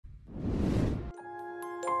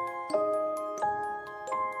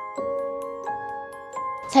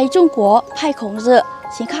在中国，拜孔子、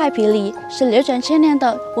行开笔礼是流传千年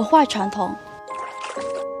的文化传统。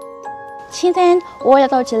今天我来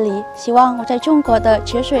到这里，希望我在中国的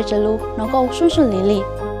学水之路能够顺顺利利。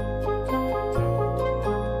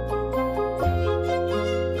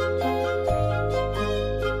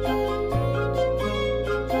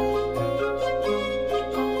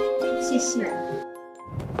谢谢。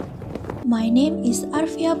 My name is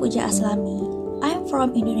Fujia Aslami. I'm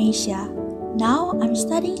from Indonesia. Now I'm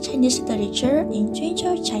studying Chinese literature in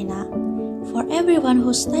Quanzhou, China. For everyone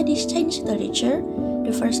who studies Chinese literature,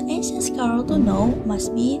 the first ancient scholar to know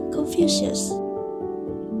must be Confucius.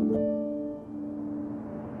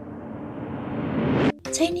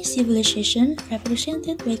 Chinese civilization,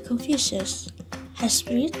 represented by Confucius, has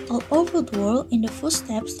spread all over the world in the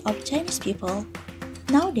footsteps of Chinese people.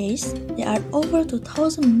 Nowadays, there are over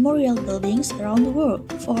 2,000 memorial buildings around the world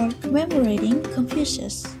for commemorating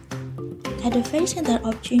Confucius. At the very center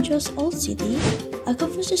of Quanzhou's old city, a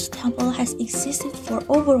Confucius Temple has existed for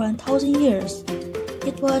over 1,000 years.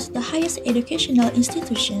 It was the highest educational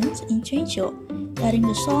institution in Quanzhou during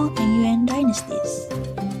the Song and Yuan Dynasties.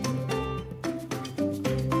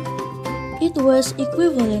 It was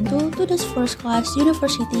equivalent to the first-class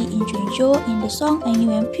university in Quanzhou in the Song and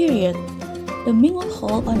Yuan period. The Mingwen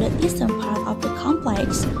Hall on the eastern part of the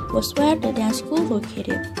complex was where the dance school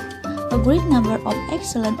located. A great number of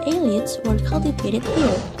excellent elites were cultivated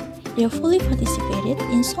here. They fully participated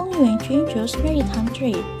in SongYuan China's maritime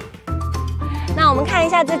trade. 那我们看一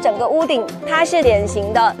下这整个屋顶，它是典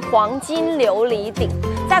型的黄金琉璃顶。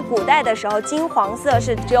在古代的时候，金黄色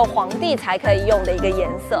是只有皇帝才可以用的一个颜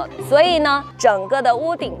色，所以呢，整个的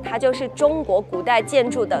屋顶它就是中国古代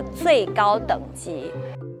建筑的最高等级。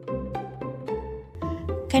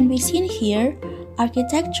 Can be seen here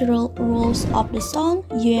architectural rules of the Song,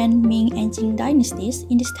 Yuan, Ming, and Qing dynasties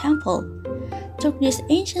in this temple. Through these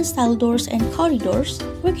ancient style doors and corridors,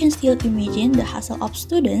 we can still imagine the hustle of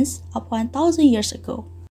students of 1,000 years ago.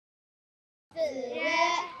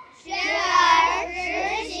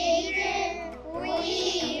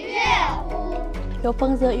 有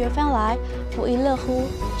朋自远方来，不亦乐乎。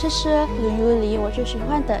这是《论语》里我最喜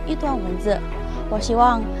欢的一段文字。我希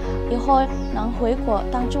望以后能回国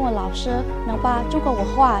当中文老师，能把中国文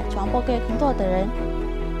化传播给更多的人。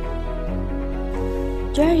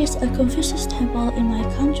There is a Confucius Temple in my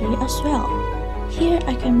country as well. Here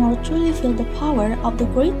I can more truly feel the power of the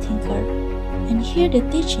great thinker and hear the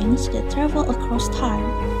teachings that travel across time.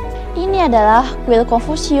 Ini adalah kuil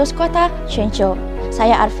Confucius Kota Quanzhou.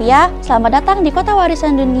 Saya Arfia, selamat datang di Kota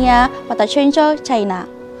Warisan Dunia, Kota Quanzhou, China.